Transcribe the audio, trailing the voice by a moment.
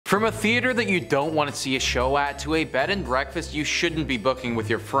From a theater that you don't want to see a show at to a bed and breakfast you shouldn't be booking with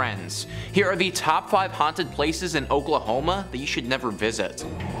your friends, here are the top 5 haunted places in Oklahoma that you should never visit.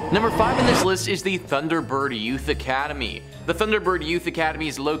 Number 5 on this list is the Thunderbird Youth Academy. The Thunderbird Youth Academy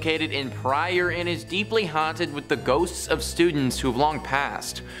is located in Pryor and is deeply haunted with the ghosts of students who have long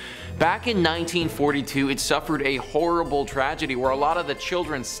passed. Back in 1942, it suffered a horrible tragedy where a lot of the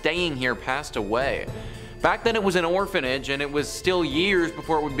children staying here passed away. Back then it was an orphanage, and it was still years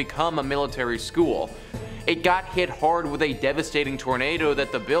before it would become a military school. It got hit hard with a devastating tornado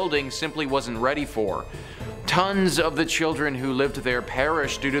that the building simply wasn't ready for. Tons of the children who lived there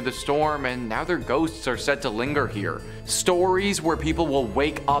perished due to the storm, and now their ghosts are said to linger here. Stories where people will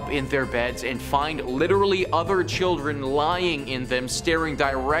wake up in their beds and find literally other children lying in them staring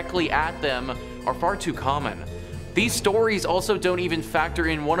directly at them are far too common. These stories also don't even factor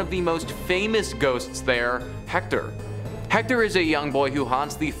in one of the most famous ghosts there, Hector. Hector is a young boy who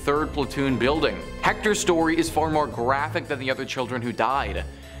haunts the 3rd Platoon building. Hector's story is far more graphic than the other children who died.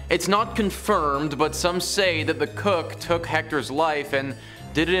 It's not confirmed, but some say that the cook took Hector's life and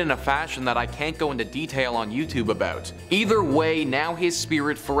did it in a fashion that I can't go into detail on YouTube about. Either way, now his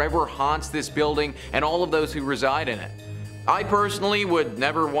spirit forever haunts this building and all of those who reside in it. I personally would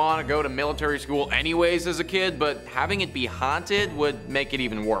never want to go to military school anyways as a kid, but having it be haunted would make it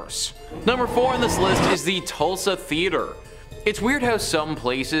even worse. Number 4 on this list is the Tulsa Theatre. It's weird how some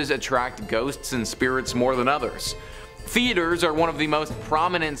places attract ghosts and spirits more than others. Theaters are one of the most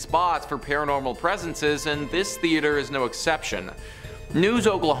prominent spots for paranormal presences, and this theater is no exception. News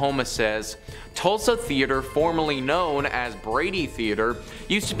Oklahoma says, Tulsa Theatre, formerly known as Brady Theater,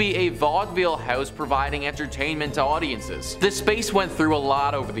 used to be a vaudeville house providing entertainment to audiences. This space went through a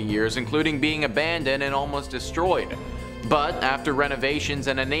lot over the years, including being abandoned and almost destroyed. But after renovations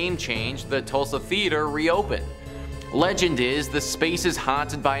and a name change, the Tulsa Theatre reopened. Legend is the space is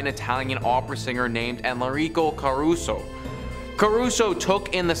haunted by an Italian opera singer named Enrico Caruso. Caruso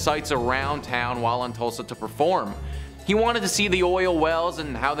took in the sights around town while in Tulsa to perform. He wanted to see the oil wells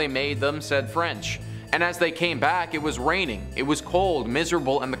and how they made them, said French. And as they came back, it was raining, it was cold,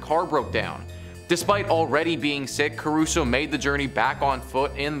 miserable, and the car broke down. Despite already being sick, Caruso made the journey back on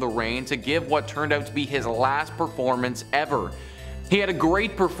foot in the rain to give what turned out to be his last performance ever. He had a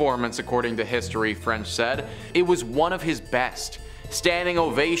great performance according to history, French said. It was one of his best. Standing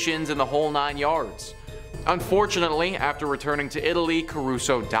ovations in the whole 9 yards. Unfortunately, after returning to Italy,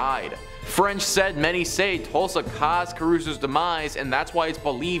 Caruso died. French said many say Tulsa caused Caruso's demise, and that's why it's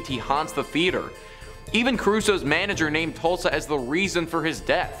believed he haunts the theater. Even Caruso's manager named Tulsa as the reason for his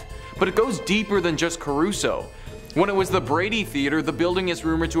death. But it goes deeper than just Caruso. When it was the Brady Theater, the building is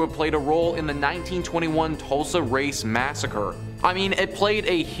rumored to have played a role in the 1921 Tulsa Race Massacre. I mean, it played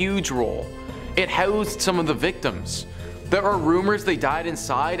a huge role. It housed some of the victims. There are rumors they died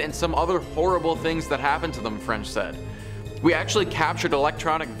inside and some other horrible things that happened to them, French said. We actually captured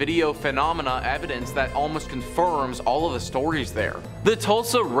electronic video phenomena evidence that almost confirms all of the stories there. The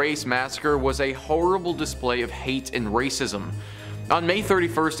Tulsa Race Massacre was a horrible display of hate and racism. On May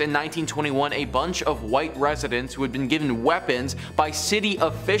 31st in 1921, a bunch of white residents who had been given weapons by city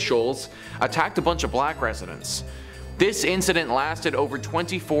officials attacked a bunch of black residents. This incident lasted over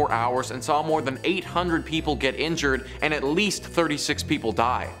 24 hours and saw more than 800 people get injured and at least 36 people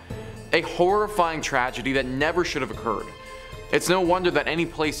die. A horrifying tragedy that never should have occurred. It's no wonder that any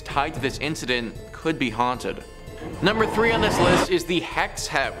place tied to this incident could be haunted. Number 3 on this list is the Hex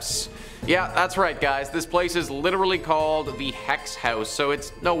House. Yeah, that's right guys, this place is literally called the Hex House, so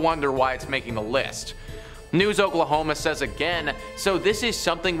it's no wonder why it's making the list. News Oklahoma says again, so this is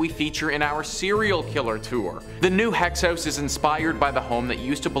something we feature in our serial killer tour. The new Hex House is inspired by the home that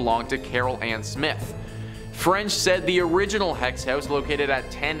used to belong to Carol Ann Smith. French said the original Hex House, located at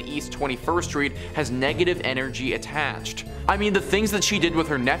 10 East 21st Street, has negative energy attached. I mean, the things that she did with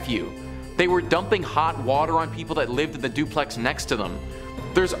her nephew. They were dumping hot water on people that lived in the duplex next to them.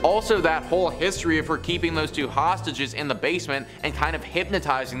 There's also that whole history of her keeping those 2 hostages in the basement and kind of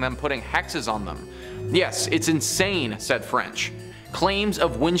hypnotizing them, putting hexes on them. Yes, it's insane, said French. Claims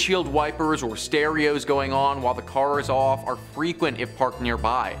of windshield wipers or stereos going on while the car is off are frequent if parked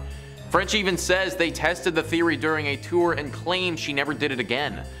nearby. French even says they tested the theory during a tour and claims she never did it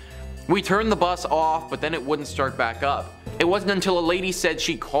again. We turned the bus off, but then it wouldn't start back up. It wasn't until a lady said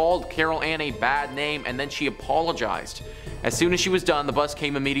she called Carol Ann a bad name and then she apologized. As soon as she was done, the bus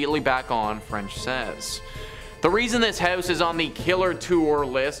came immediately back on, French says. The reason this house is on the killer tour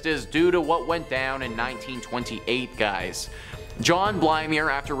list is due to what went down in 1928, guys. John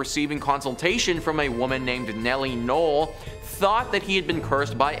Blymier, after receiving consultation from a woman named Nellie Knoll, thought that he had been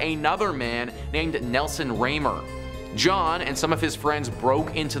cursed by another man named Nelson Raymer. John and some of his friends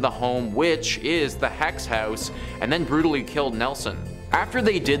broke into the home, which is the Hex House, and then brutally killed Nelson. After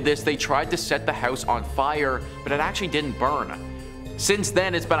they did this, they tried to set the house on fire, but it actually didn't burn. Since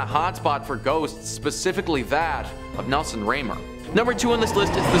then, it's been a hotspot for ghosts, specifically that of Nelson Raymer. Number 2 on this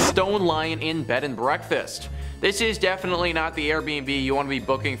list is the Stone Lion Inn Bed and Breakfast. This is definitely not the Airbnb you want to be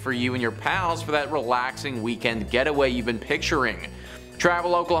booking for you and your pals for that relaxing weekend getaway you've been picturing.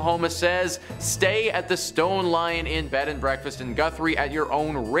 Travel Oklahoma says, stay at the Stone Lion Inn Bed and Breakfast in Guthrie at your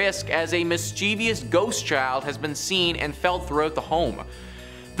own risk, as a mischievous ghost child has been seen and felt throughout the home.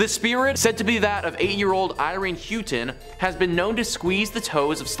 The spirit, said to be that of 8-year-old Irene Houghton, has been known to squeeze the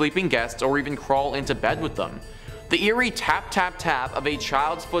toes of sleeping guests or even crawl into bed with them. The eerie tap tap tap of a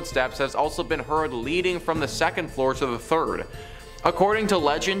child's footsteps has also been heard leading from the 2nd floor to the 3rd. According to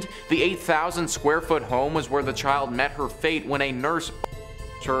legend, the 8,000 square foot home was where the child met her fate when a nurse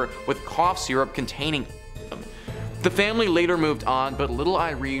her with cough syrup containing them. The family later moved on, but little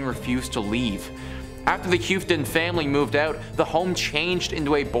Irene refused to leave. After the Houghton family moved out, the home changed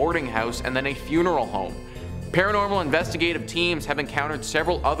into a boarding house and then a funeral home. Paranormal investigative teams have encountered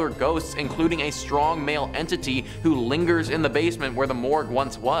several other ghosts, including a strong male entity who lingers in the basement where the morgue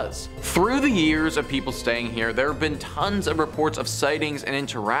once was. Through the years of people staying here, there have been tons of reports of sightings and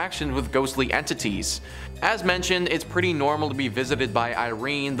interactions with ghostly entities. As mentioned, it's pretty normal to be visited by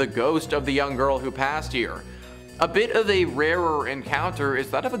Irene, the ghost of the young girl who passed here. A bit of a rarer encounter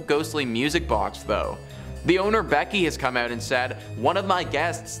is that of a ghostly music box though. The owner, Becky, has come out and said, "One of my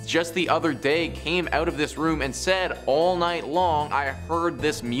guests just the other day came out of this room and said all night long I heard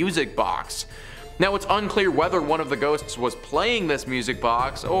this music box." Now it's unclear whether one of the ghosts was playing this music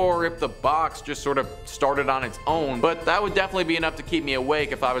box or if the box just sort of started on its own, but that would definitely be enough to keep me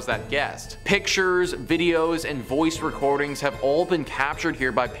awake if I was that guest. Pictures, videos, and voice recordings have all been captured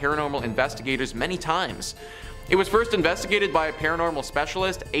here by paranormal investigators many times. It was first investigated by a paranormal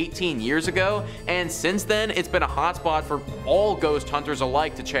specialist 18 years ago, and since then it's been a hotspot for all ghost hunters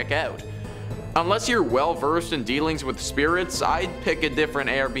alike to check out. Unless you're well versed in dealings with spirits, I'd pick a different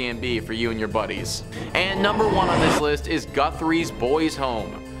Airbnb for you and your buddies. And number 1 on this list is Guthrie's Boys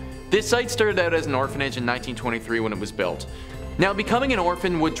Home. This site started out as an orphanage in 1923 when it was built. Now, becoming an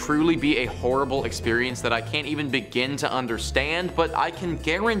orphan would truly be a horrible experience that I can't even begin to understand, but I can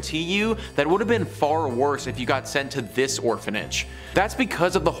guarantee you that it would have been far worse if you got sent to this orphanage. That's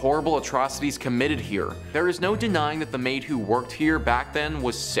because of the horrible atrocities committed here. There is no denying that the maid who worked here back then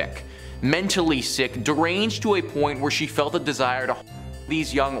was sick. Mentally sick, deranged to a point where she felt a desire to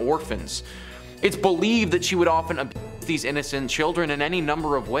these young orphans. It's believed that she would often abuse these innocent children in any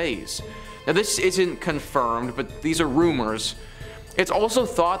number of ways. Now this isn't confirmed, but these are rumors. It's also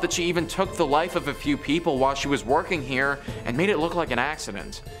thought that she even took the life of a few people while she was working here and made it look like an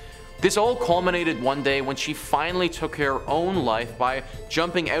accident. This all culminated one day when she finally took her own life by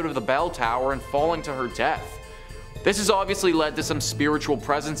jumping out of the bell tower and falling to her death. This has obviously led to some spiritual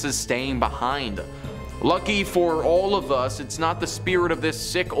presences staying behind. Lucky for all of us, it's not the spirit of this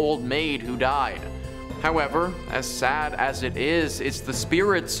sick old maid who died. However, as sad as it is, it's the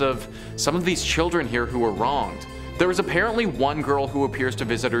spirits of some of these children here who were wronged. There is apparently one girl who appears to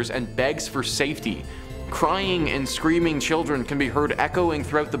visitors and begs for safety. Crying and screaming children can be heard echoing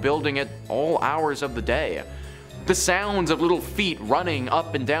throughout the building at all hours of the day. The sounds of little feet running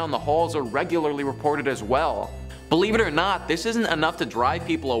up and down the halls are regularly reported as well. Believe it or not, this isn't enough to drive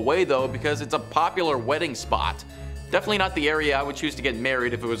people away though, because it's a popular wedding spot. Definitely not the area I would choose to get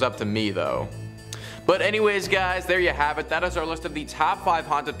married if it was up to me though. But anyways guys, there you have it. That is our list of the top 5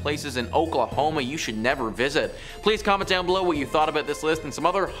 haunted places in Oklahoma you should never visit. Please comment down below what you thought about this list and some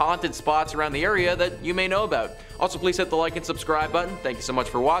other haunted spots around the area that you may know about. Also, please hit the like and subscribe button. Thank you so much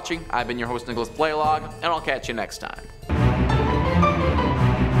for watching. I've been your host, Nicholas Playlog, and I'll catch you next time.